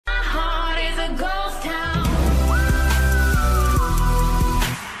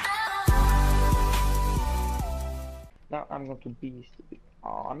I'm going to be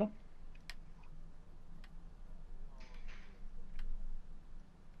on.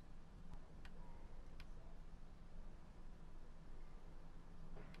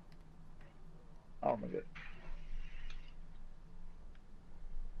 Oh my god.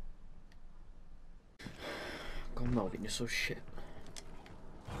 God, Melvin, you're so shit.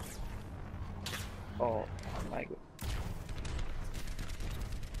 Oh my god.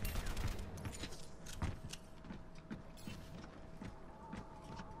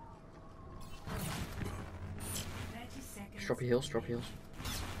 Drop your heals, drop your heals.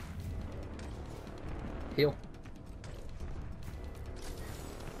 Heal.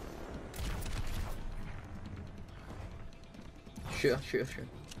 Shoot her, shoot her, shoot her.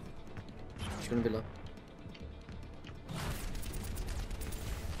 She's gonna be low.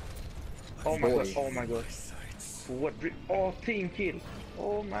 Oh my god, oh my god. What? Oh, team kill.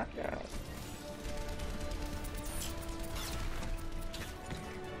 Oh my god.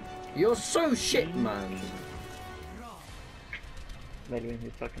 You're so shit, man. Melvin,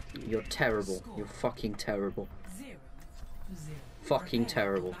 he's talking to you. You're terrible. You're fucking terrible. Fucking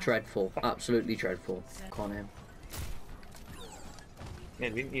terrible. Dreadful. Absolutely dreadful. Can't him.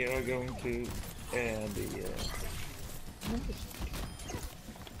 Melvin, you're going to the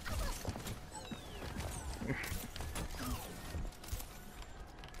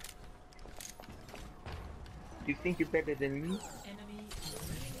You think you're better than me?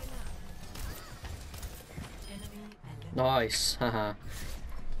 Nice. Haha.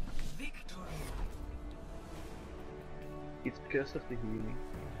 It's because of the healing.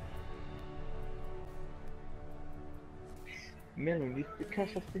 Melvin, it's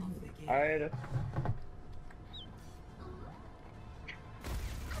because of the healing. Alright.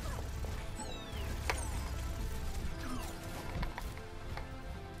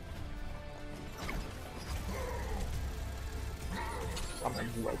 I'm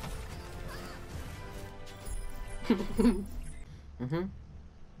in love.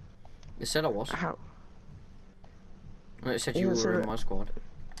 It said I was. How? No, it said you were in my squad.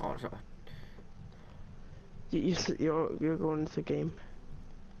 Oh, sorry. You're going to the game.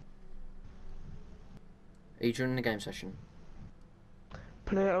 Are you joining the game session?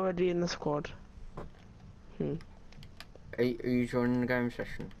 Player already in the squad. Are you joining the game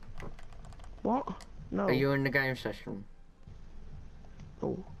session? What? No. Are you in the game session?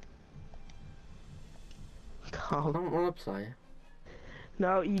 Oh. I Carl. don't want to play.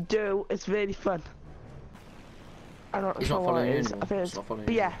 No, you do. It's really fun. I don't He's know not what following it you is. anymore. I think He's it's not following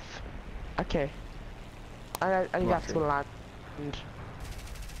you. BF. Okay. I think that's to land.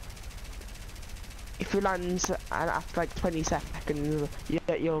 If you land and after like 20 seconds,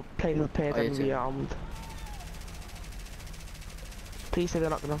 you're playing with players and be armed. Please say they're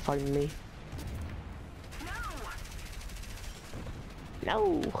not gonna find me.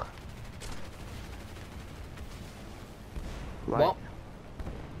 No. Right. What?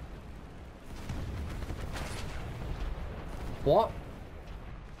 What?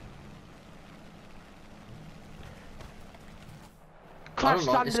 Crash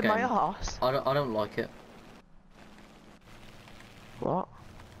like this landed my game. arse. I don't like it. What?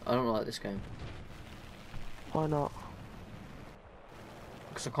 I don't like this game. Why not?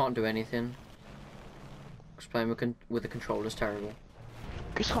 Because I can't do anything. Because playing with the controller's terrible.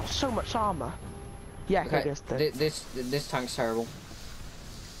 It's got so much armor. Yeah, Okay, I guess that. this tank's terrible.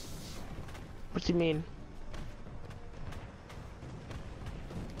 What do you mean?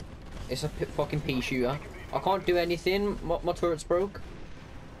 It's a fucking pea shooter. I can't do anything. My turret's broke.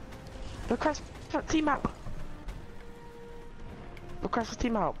 Request for team help. Request for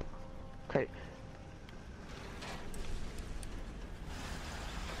team help. Okay.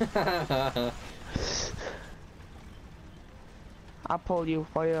 I'll pull you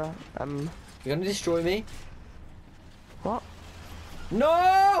for your You're gonna destroy me? What?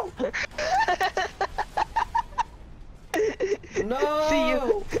 No! No! See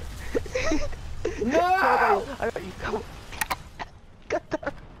you. No! I got you. Come on.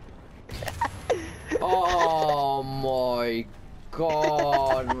 Oh my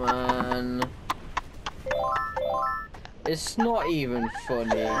god, man. It's not even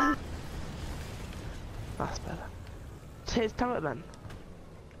funny. That's better. Here's turret then.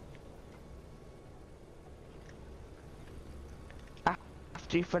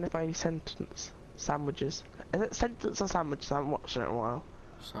 After you finish my sentence, sandwiches. Is it sentence or sandwiches? I haven't watched it in a while.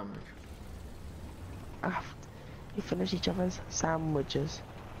 Sandwich. After you finish each other's sandwiches.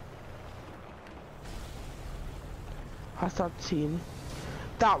 I thought team.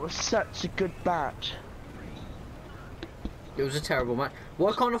 That was such a good match. It was a terrible match.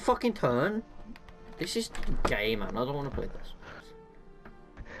 Why can't I fucking turn? This is gay, man. I don't want to play this.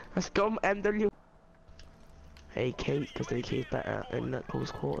 Let's go MW. AK, because AK is better in close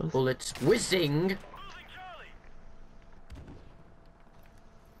quarters. Bullets whizzing.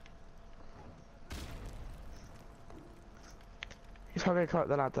 He's probably gonna come up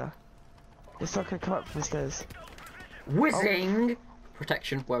the ladder. He's not gonna come up the stairs. Whizzing. Oh.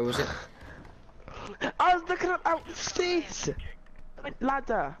 Protection. Where was it? I was looking out the stairs.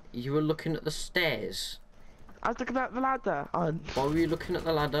 Ladder. You were looking at the stairs. I was looking at the ladder. Oh. Why were you looking at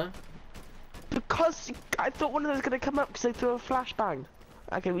the ladder? Because I thought one of them was gonna come up because they threw a flashbang.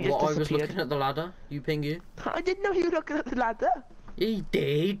 Okay, we just I was disappeared. looking at the ladder. You pingu. I didn't know you were looking at the ladder. He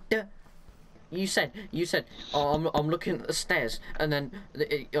did. You said, oh, I'm looking at the stairs, and then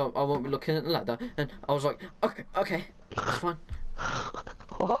I won't be looking at the ladder, and I was like, okay, that's fine.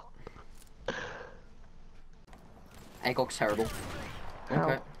 What? Agog's terrible. How?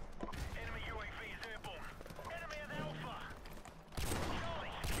 Okay.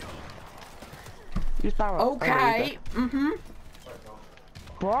 Use barrel. Okay.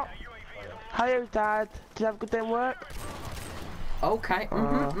 What? Hello, Dad. Did you have a good day at work? Okay.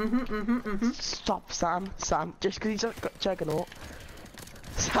 Stop, Sam. Just because he's got Juggernaut.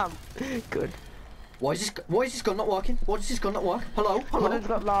 Sam, good. Why is this gun not working? Why does this gun not work? Hello. One of them's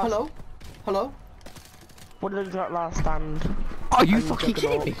got last. Hello. One of them's got last stand. Are you fucking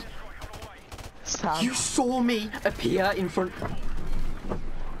kidding me? Sam. You saw me appear in front.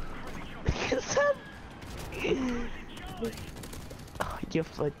 Sam. Oh, you're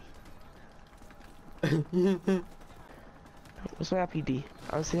fun. What's my RPD?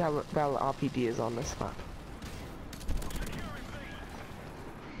 I'll see how well RPD is on this map.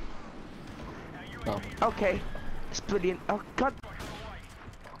 Oh. Okay, it's brilliant. Oh god.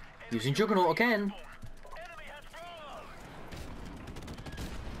 Using Juggernaut again.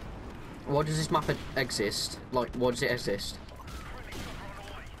 Why does this map exist? Like, why does it exist?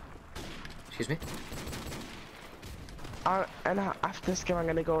 Excuse me? And after this game I'm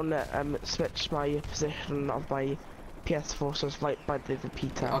gonna go and switch my position of my PS4 so it's right by the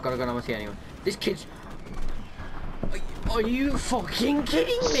repeater. I gotta go on with you anyway. This kid's... Are you fucking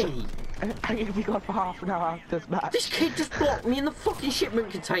kidding me? I'm gonna be gone for half an hour after this match. This kid just blocked me in the fucking shipment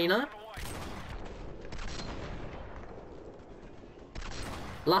container.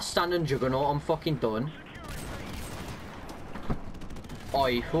 Last stand and Juggernaut, I'm fucking done.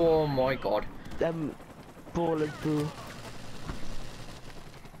 Oh my god. Ball and boo.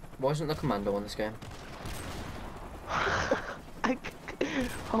 Why isn't the commando on this game?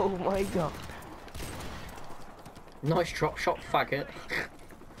 Oh my god. Nice drop shot, faggot.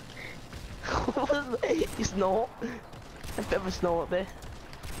 You snort. A bit of a snort there.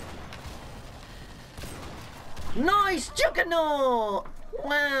 Nice Juggernaut!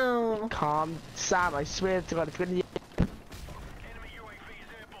 Wow. Calm, Sam. I swear to God, if you're gonna.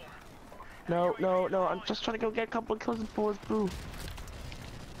 No. I'm just trying to go get a couple of kills and balls, boo.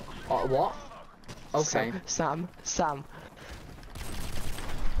 What? Okay. Sam.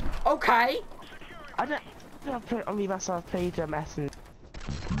 Okay. I don't play on me myself. Played Essen.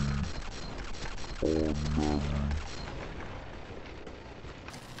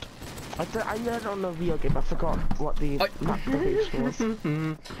 I learned on the video game. I forgot what the map location was.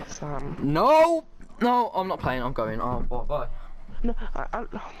 Sam. No, I'm not playing. I'm going. Oh, bye. No, oh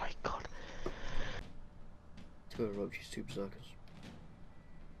my god. Two roaches, two berserkers.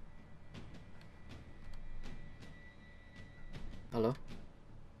 Hello?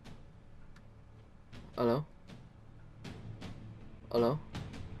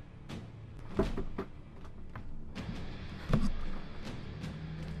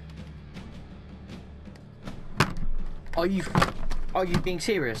 Are you being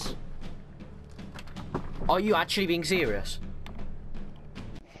serious? Are you actually being serious?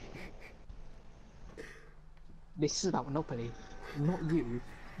 This is about Monopoly, not you.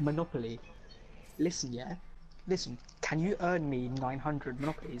 Monopoly. Listen, yeah? Listen, can you earn me 900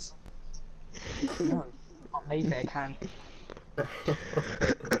 Monopolies? No, maybe I can.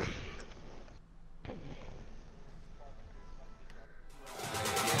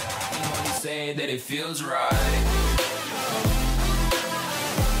 Say that it feels right.